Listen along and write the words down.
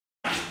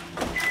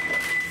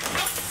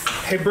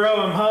Hey bro,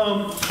 I'm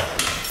home.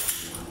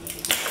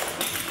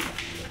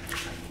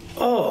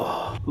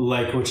 Oh,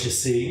 like what you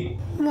see?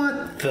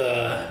 What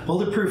the?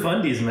 Bulletproof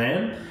undies,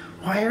 man.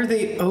 Why are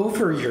they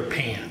over your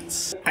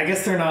pants? I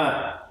guess they're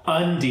not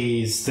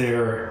undies,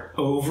 they're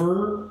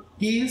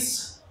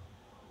over-ease?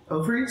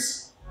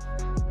 Ovaries?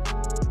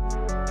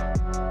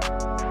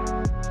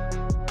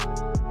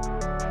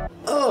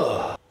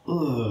 Ugh.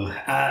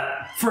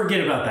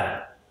 Forget about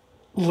that.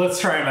 Let's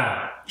try them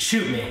out.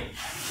 Shoot me.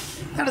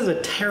 That is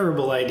a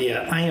terrible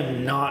idea. I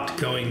am not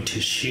going to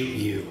shoot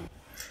you.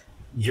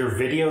 Your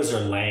videos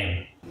are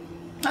lame.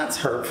 That's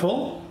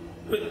hurtful.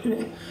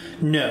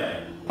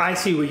 No, I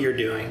see what you're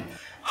doing.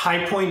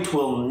 High Point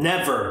will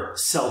never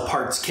sell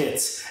parts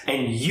kits,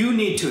 and you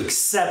need to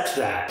accept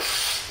that.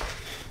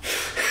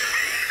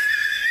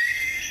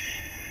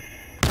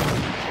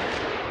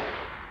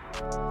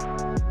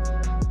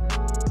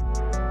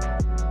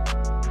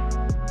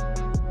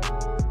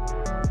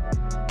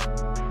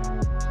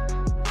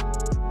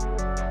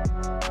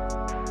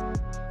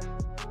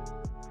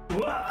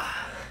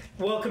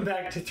 Welcome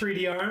back to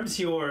 3D Arms,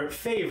 your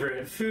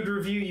favorite food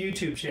review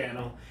YouTube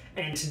channel.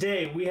 And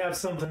today we have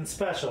something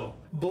special.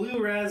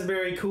 Blue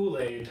raspberry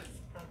Kool-Aid.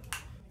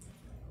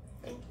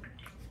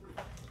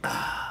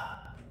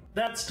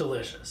 That's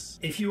delicious.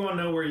 If you want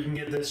to know where you can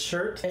get this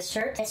shirt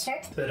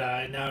that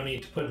I now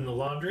need to put in the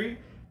laundry,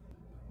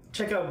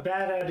 check out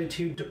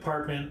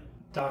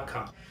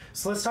badattitudedepartment.com.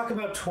 So let's talk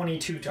about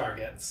 22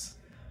 targets.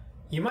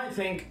 You might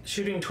think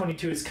shooting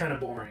 22 is kind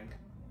of boring,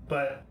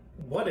 but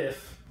what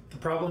if the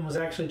problem was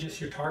actually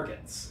just your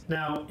targets?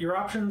 Now, your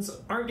options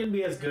aren't going to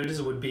be as good as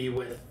it would be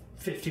with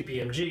 50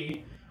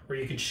 BMG, where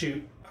you could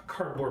shoot a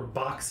cardboard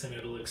box and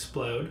it'll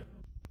explode.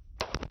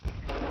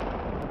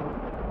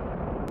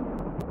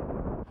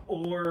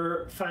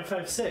 Or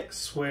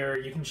 5.56, where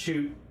you can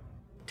shoot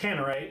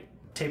tannerite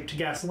taped to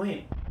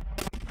gasoline.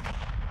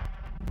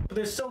 But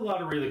there's still a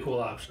lot of really cool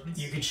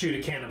options. You could shoot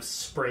a can of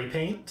spray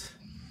paint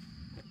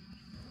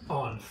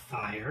on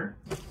fire.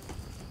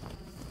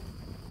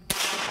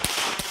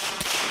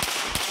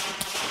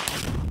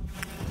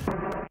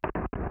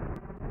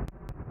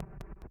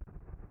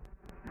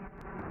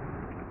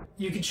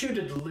 You could shoot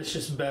a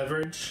delicious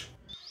beverage.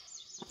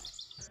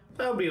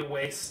 That would be a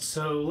waste,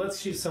 so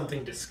let's use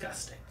something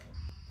disgusting.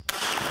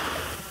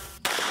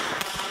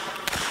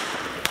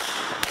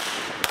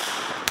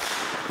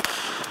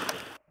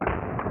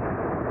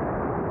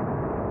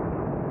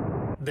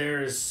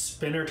 There's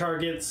spinner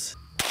targets,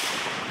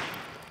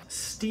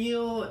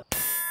 steel,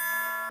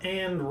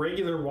 and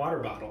regular water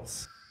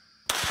bottles.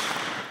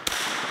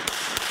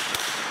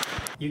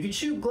 You could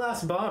shoot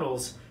glass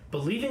bottles,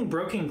 but leaving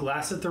broken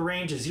glass at the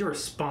range is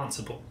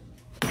irresponsible.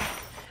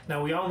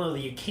 Now, we all know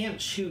that you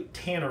can't shoot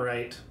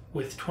tannerite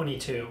with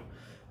 22,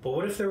 but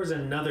what if there was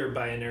another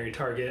binary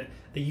target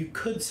that you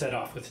could set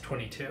off with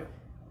 22?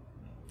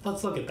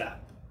 Let's look at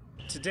that.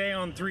 Today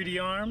on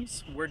 3D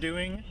Arms, we're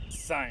doing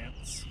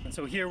science. And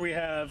so here we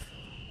have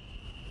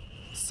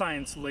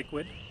science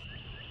liquid.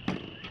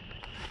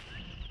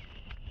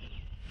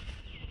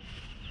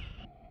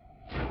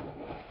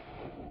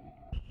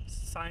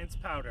 Science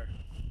powder.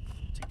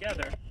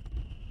 Together,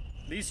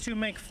 these two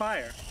make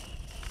fire.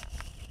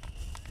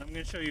 I'm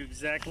going to show you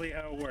exactly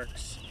how it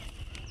works.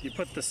 You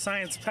put the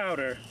science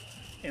powder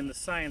in the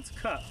science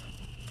cup.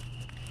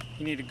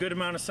 You need a good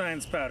amount of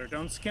science powder.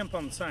 Don't skimp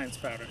on the science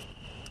powder.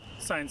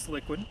 Science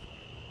liquid.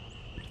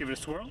 Give it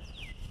a swirl.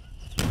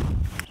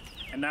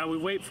 And now we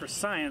wait for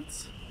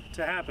science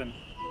to happen.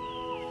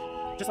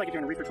 Just like if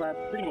you're in a research lab,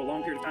 you're going to go a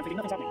long period of time thinking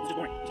nothing's happening. It's just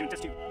boring. You're doing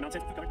test tube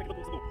nonsense. Food coloring, make it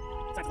look.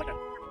 Science is like that.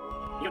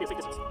 You gotta be a safe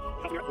distance.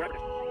 Hopefully you're rapid.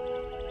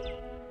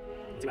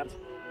 See what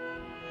happens.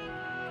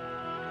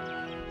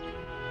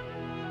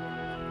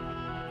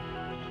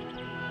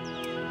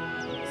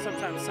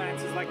 Sometimes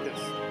science is like this.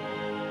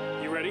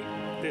 You ready?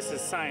 This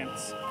is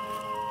science.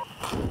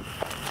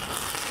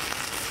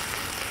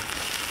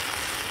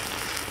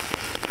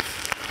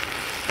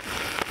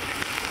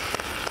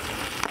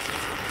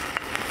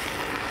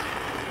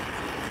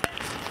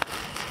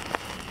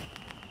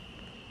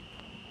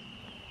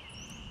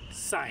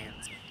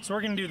 Science. So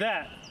we're gonna do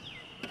that,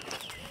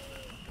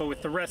 but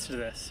with the rest of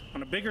this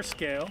on a bigger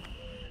scale,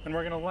 and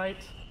we're gonna light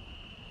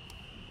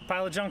a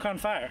pile of junk on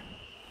fire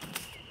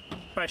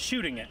by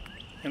shooting it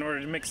in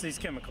order to mix these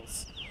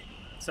chemicals.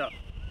 So,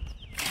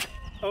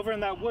 over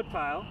in that wood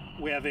pile,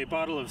 we have a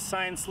bottle of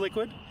science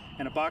liquid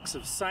and a box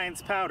of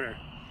science powder,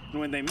 and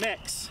when they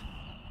mix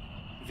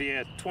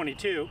via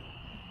 22,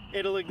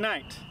 it'll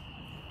ignite.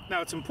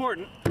 Now, it's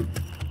important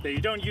that you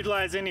don't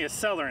utilize any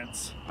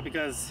accelerants,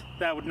 because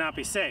that would not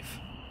be safe.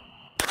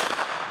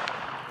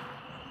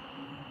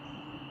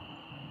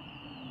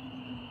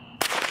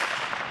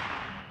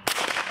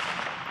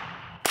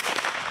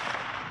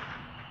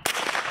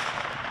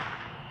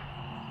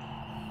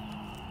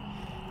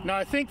 Now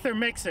I think they're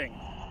mixing,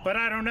 but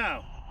I don't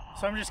know.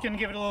 So I'm just gonna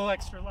give it a little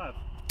extra love.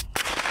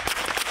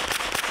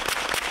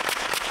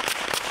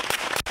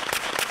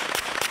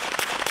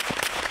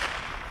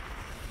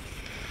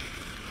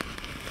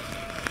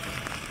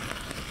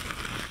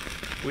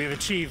 We have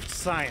achieved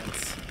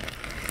science.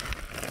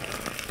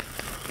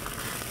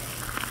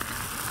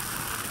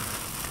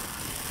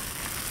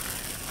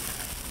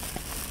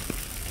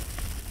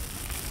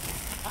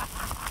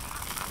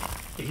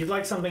 If you'd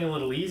like something a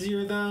little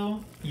easier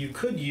though, you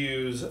could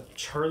use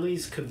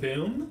Charlie's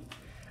Kaboom.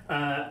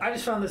 I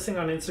just found this thing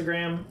on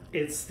Instagram.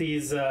 It's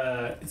these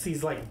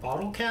like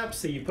bottle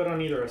caps that you put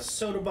on either a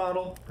soda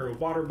bottle or a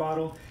water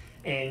bottle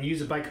and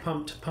use a bike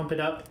pump to pump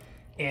it up,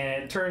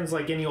 and it turns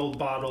like any old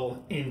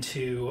bottle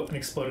into an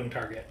exploding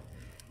target.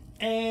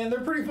 And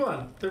they're pretty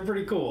fun. They're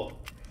pretty cool.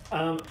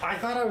 I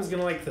thought I was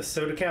gonna like the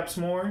soda caps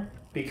more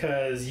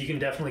because you can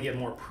definitely get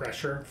more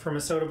pressure from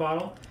a soda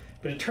bottle,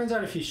 but it turns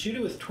out if you shoot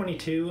it with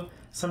 22,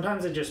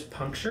 sometimes it just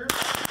punctures.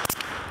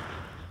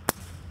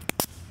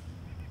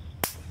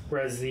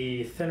 Whereas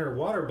the thinner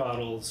water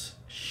bottles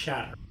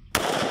shatter.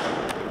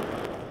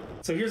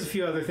 So here's a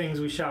few other things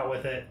we shot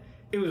with it.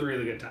 It was a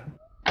really good time.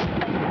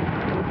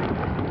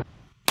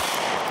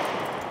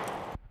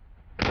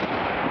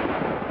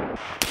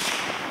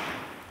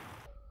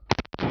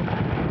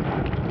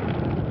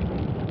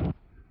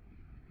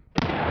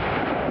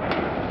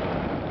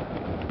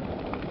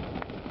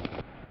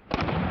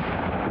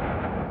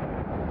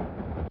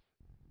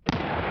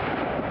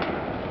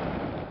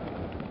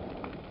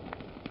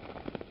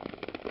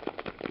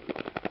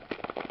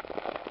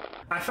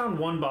 I found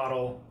one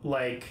bottle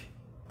like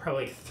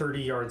probably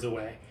 30 yards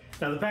away.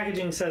 Now the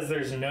packaging says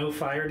there's no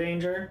fire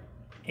danger,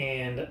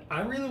 and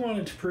I really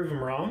wanted to prove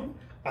them wrong.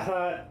 I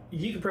thought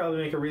you could probably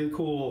make a really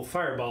cool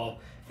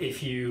fireball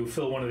if you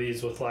fill one of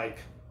these with like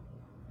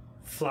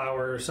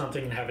flour or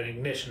something and have an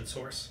ignition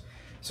source.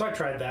 So I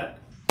tried that.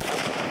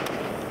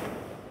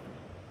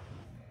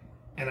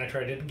 And I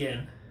tried it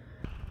again.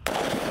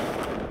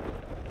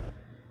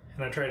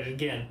 And I tried it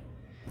again.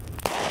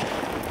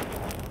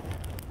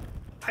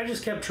 I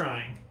just kept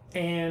trying,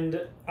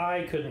 and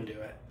I couldn't do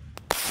it.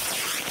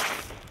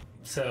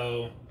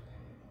 So,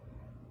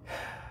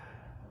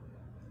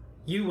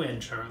 you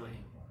win,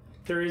 Charlie.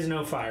 There is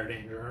no fire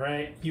danger, all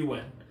right? You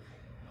win.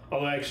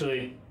 Although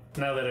actually,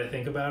 now that I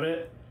think about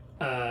it,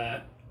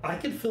 I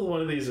could fill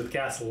one of these with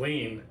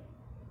gasoline,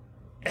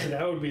 and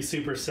that would be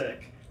super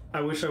sick.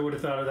 I wish I would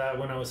have thought of that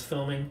when I was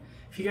filming.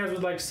 If you guys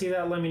would like to see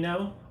that, let me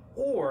know.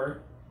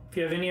 Or, if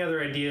you have any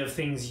other idea of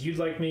things you'd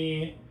like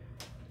me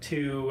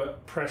to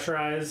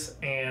pressurize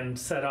and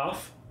set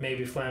off,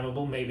 maybe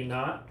flammable, maybe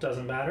not,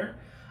 doesn't matter,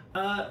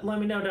 let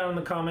me know down in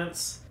the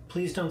comments.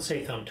 Please don't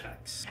say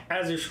thumbtacks.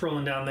 As you're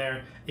scrolling down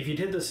there, if you'd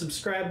hit the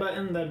subscribe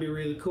button, that'd be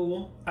really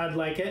cool. I'd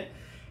like it.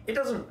 It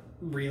doesn't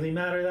really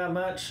matter that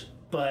much,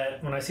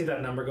 but when I see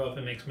that number go up,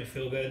 it makes me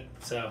feel good.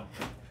 So,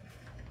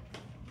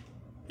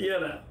 you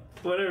know,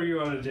 whatever you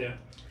want to do.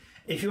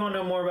 If you want to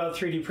know more about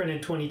 3D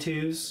printed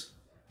 22s,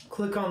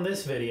 click on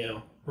this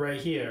video right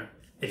here.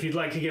 If you'd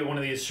like to get one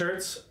of these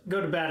shirts, go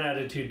to Bad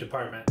Attitude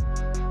Department.